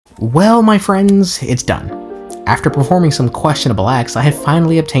Well, my friends, it's done. After performing some questionable acts, I have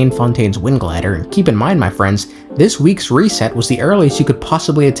finally obtained Fontaine's Wind Glider, and keep in mind, my friends, this week's reset was the earliest you could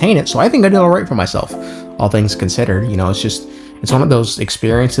possibly attain it, so I think I did alright for myself. All things considered, you know, it's one of those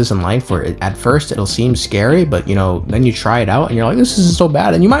experiences in life where at first it'll seem scary, but, you know, then you try it out and you're like, this isn't so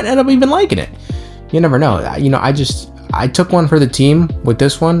bad, and you might end up even liking it. You never know. You know, I took one for the team with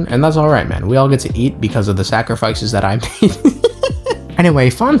this one, and that's alright, man. We all get to eat because of the sacrifices that I made.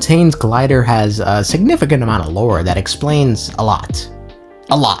 Anyway, Fontaine's glider has a significant amount of lore that explains a lot.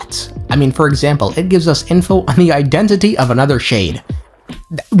 A lot. I mean, for example, it gives us info on the identity of another shade.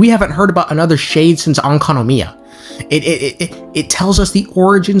 We haven't heard about another shade since Onkonomiya. It tells us the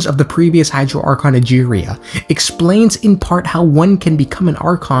origins of the previous Hydro Archon Egeria, explains in part how one can become an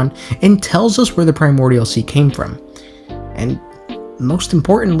Archon, and tells us where the Primordial Sea came from. And most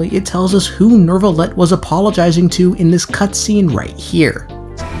importantly, it tells us who Neuvillette was apologizing to in this cutscene right here.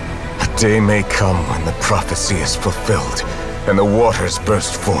 A day may come when the prophecy is fulfilled and the waters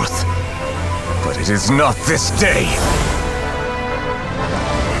burst forth, but it is not this day.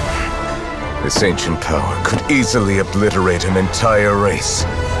 This ancient power could easily obliterate an entire race.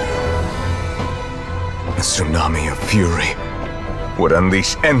 A tsunami of fury would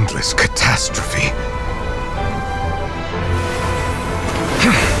unleash endless catastrophe.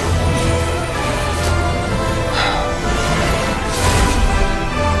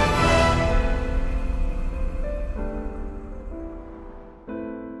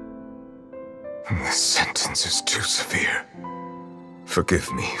 This sentence is too severe.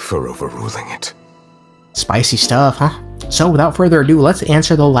 Forgive me for overruling it. Spicy stuff, huh? So without further ado, let's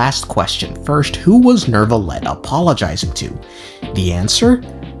answer the last question. First, who was Neuvillette apologizing to? The answer?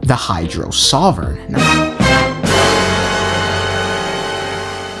 The Hydro Sovereign.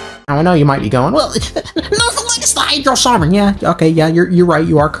 Now, I know you might be going, well, Neuvillette is the Hydro Sovereign. Yeah, okay, yeah, you're right,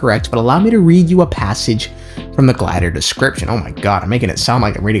 you are correct, but allow me to read you a passage from the glider description. Oh my god, I'm making it sound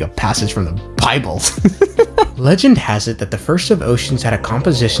like I'm reading a passage from the Bible. Legend has it that the first of oceans had a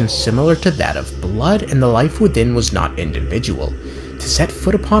composition similar to that of blood, and the life within was not individual. To set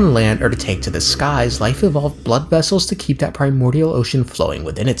foot upon land or to take to the skies, life evolved blood vessels to keep that primordial ocean flowing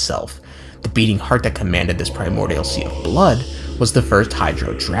within itself. The beating heart that commanded this primordial sea of blood was the first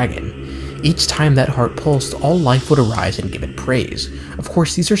Hydro Dragon. Each time that heart pulsed, all life would arise and give it praise. Of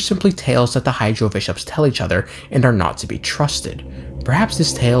course, these are simply tales that the Hydro bishops tell each other and are not to be trusted. Perhaps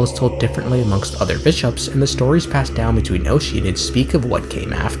this tale is told differently amongst other bishops, and the stories passed down between Oceanids speak of what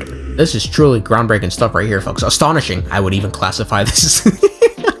came after. This is truly groundbreaking stuff right here, folks. Astonishing, I would even classify this.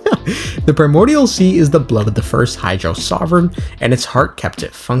 The Primordial Sea is the blood of the first Hydro Sovereign, and its heart kept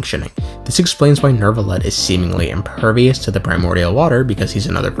it functioning. This explains why Neuvillette is seemingly impervious to the primordial water, because he's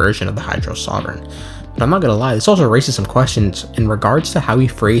another version of the Hydro Sovereign. But I'm not gonna lie, this also raises some questions in regards to how he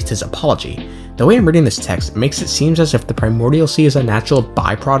phrased his apology. The way I'm reading this text, it makes it seem as if the Primordial Sea is a natural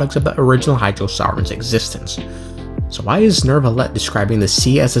byproduct of the original Hydro Sovereign's existence. So why is Neuvillette describing the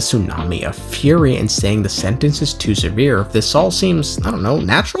sea as a tsunami of fury and saying the sentence is too severe if this all seems, I don't know,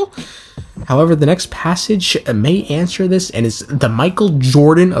 natural? However, the next passage may answer this and is the Michael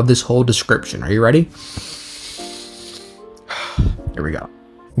Jordan of this whole description. Are you ready? Here we go.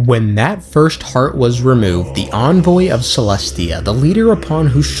 When that first heart was removed, the envoy of Celestia, the leader upon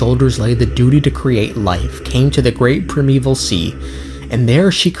whose shoulders lay the duty to create life, came to the great primeval sea, and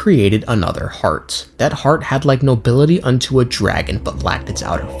there she created another heart. That heart had like nobility unto a dragon, but lacked its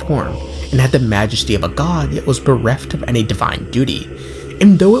outer form, and had the majesty of a god, yet was bereft of any divine duty.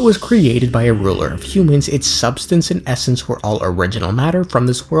 And though it was created by a ruler of humans, its substance and essence were all original matter from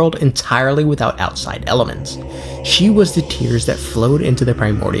this world, entirely without outside elements. She was the tears that flowed into the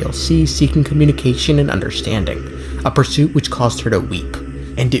Primordial Sea, seeking communication and understanding, a pursuit which caused her to weep.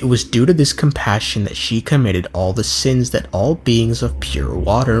 And it was due to this compassion that she committed all the sins that all beings of pure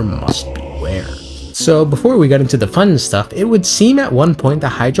water must beware. So before we got into the fun stuff, it would seem at one point the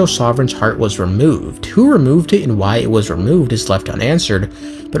Hydro Sovereign's heart was removed. Who removed it and why it was removed is left unanswered,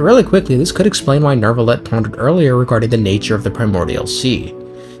 but really quickly this could explain why Neuvillette pondered earlier regarding the nature of the Primordial Sea.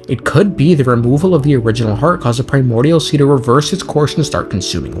 It could be the removal of the original heart caused the Primordial Sea to reverse its course and start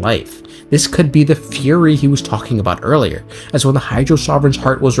consuming life. This could be the fury he was talking about earlier, as when the Hydro Sovereign's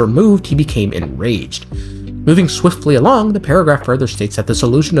heart was removed, he became enraged. Moving swiftly along, the paragraph further states that the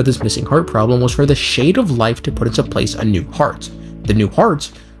solution to this missing heart problem was for the Shade of Life to put into place a new heart. The new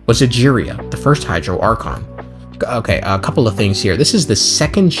heart was Egeria, the first Hydro Archon. Okay, a couple of things here. This is the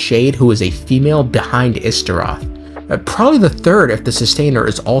second Shade who is a female behind Istaroth. Probably the third if the sustainer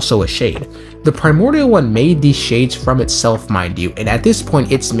is also a shade. The primordial one made these shades from itself, mind you, and at this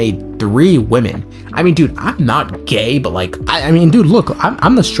point it's made 3 women. I mean, dude, I'm not gay, but like, I mean, dude, look,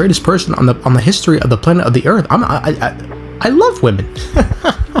 I'm the straightest person on the history of the planet of the Earth. I love women.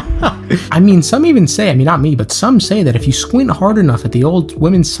 I mean, some even say, I mean, not me, but some say that if you squint hard enough at the old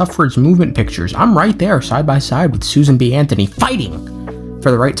women's suffrage movement pictures, I'm right there side by side with Susan B. Anthony fighting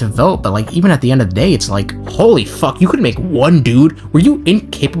for the right to vote. But like, even at the end of the day, it's like, holy fuck, you could make one dude. Were you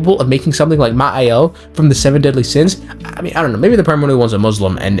incapable of making something like Ma'ayel from the 7 Deadly Sins? I mean, I don't know, maybe the primordial one's a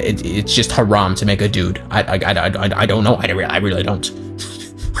Muslim and it's just haram to make a dude. I don't know, I really don't.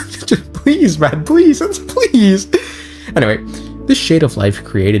 Please, man, please. Anyway, this shade of life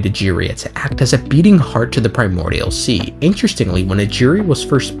created Egeria to act as a beating heart to the Primordial Sea. Interestingly, when Egeria was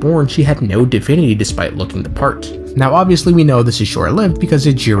first born, she had no divinity despite looking the part. Now obviously we know this is short-lived because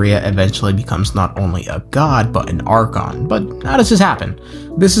Egeria eventually becomes not only a god but an archon. But how does this happen?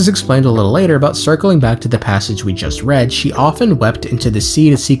 This is explained a little later, but circling back to the passage we just read, she often wept into the sea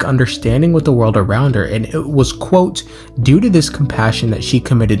to seek understanding with the world around her, and it was, quote, due to this compassion that she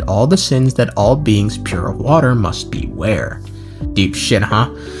committed all the sins that all beings pure of water must beware. Deep shit, huh?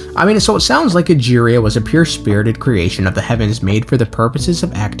 I mean, so it sounds like Egeria was a pure-spirited creation of the heavens made for the purposes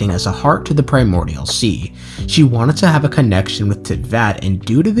of acting as a heart to the Primordial Sea. She wanted to have a connection with Tidvat, and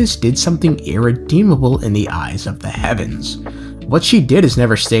due to this did something irredeemable in the eyes of the heavens. What she did is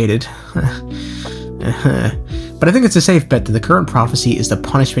never stated. But I think it's a safe bet that the current prophecy is the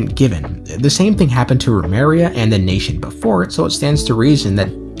punishment given. The same thing happened to Rumeria and the nation before it, so it stands to reason that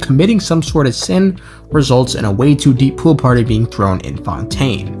committing some sort of sin results in a way too deep pool party being thrown in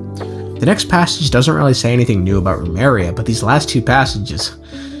Fontaine. The next passage doesn't really say anything new about Rumeria, but these last 2 passages...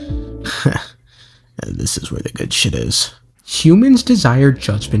 this is where the good shit is. Humans desire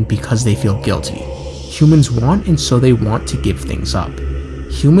judgment because they feel guilty. Humans want, and so they want to give things up.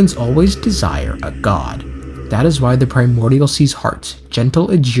 Humans always desire a god. That is why the Primordial Sea's heart, gentle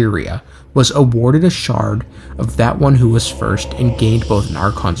Egeria, was awarded a shard of that one who was first and gained both an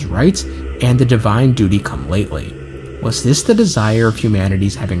Archon's rights and the divine duty come lately. Was this the desire of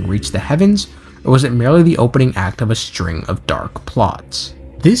humanity's having reached the heavens, or was it merely the opening act of a string of dark plots?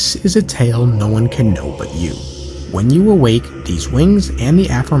 This is a tale no one can know but you. When you awake, these wings and the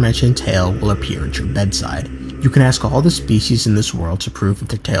aforementioned tale will appear at your bedside. You can ask all the species in this world to prove if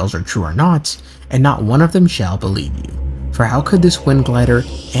their tales are true or not, and not one of them shall believe you. For how could this wind glider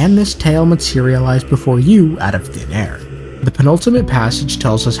and this tale materialize before you out of thin air? The penultimate passage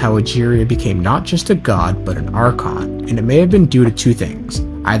tells us how Egeria became not just a god but an archon, and it may have been due to 2 things,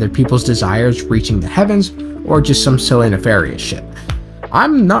 either people's desires reaching the heavens or just some silly nefarious shit.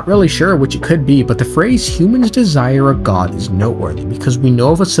 I'm not really sure which it could be, but the phrase humans desire a god is noteworthy because we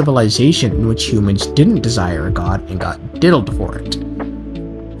know of a civilization in which humans didn't desire a god and got diddled for it.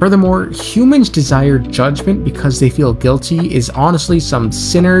 Furthermore, humans desire judgment because they feel guilty is honestly some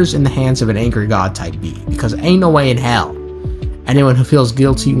sinners in the hands of an angry god type being, because ain't no way in hell anyone who feels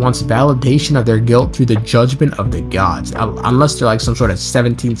guilty wants validation of their guilt through the judgment of the gods, unless they're like some sort of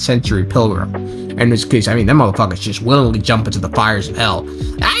 17th century pilgrim. In which case, I mean, them motherfuckers just willingly jump into the fires of hell.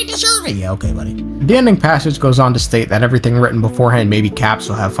 I deserve it! Yeah, okay, buddy. The ending passage goes on to state that everything written beforehand may be capped,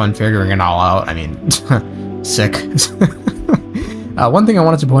 so have fun figuring it all out. I mean, sick. One thing I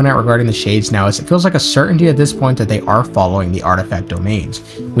wanted to point out regarding the shades now is it feels like a certainty at this point that they are following the artifact domains.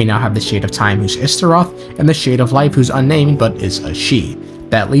 We now have the Shade of Time who's Istaroth, and the Shade of Life who's unnamed but is a she.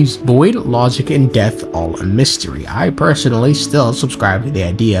 That leaves void, logic, and death all a mystery. I personally still subscribe to the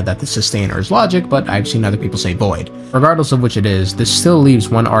idea that the sustainer is logic, but I've seen other people say void. Regardless of which it is, this still leaves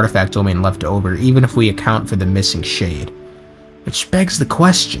one artifact domain left over, even if we account for the missing shade. Which begs the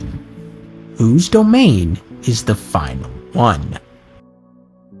question, whose domain is the final one?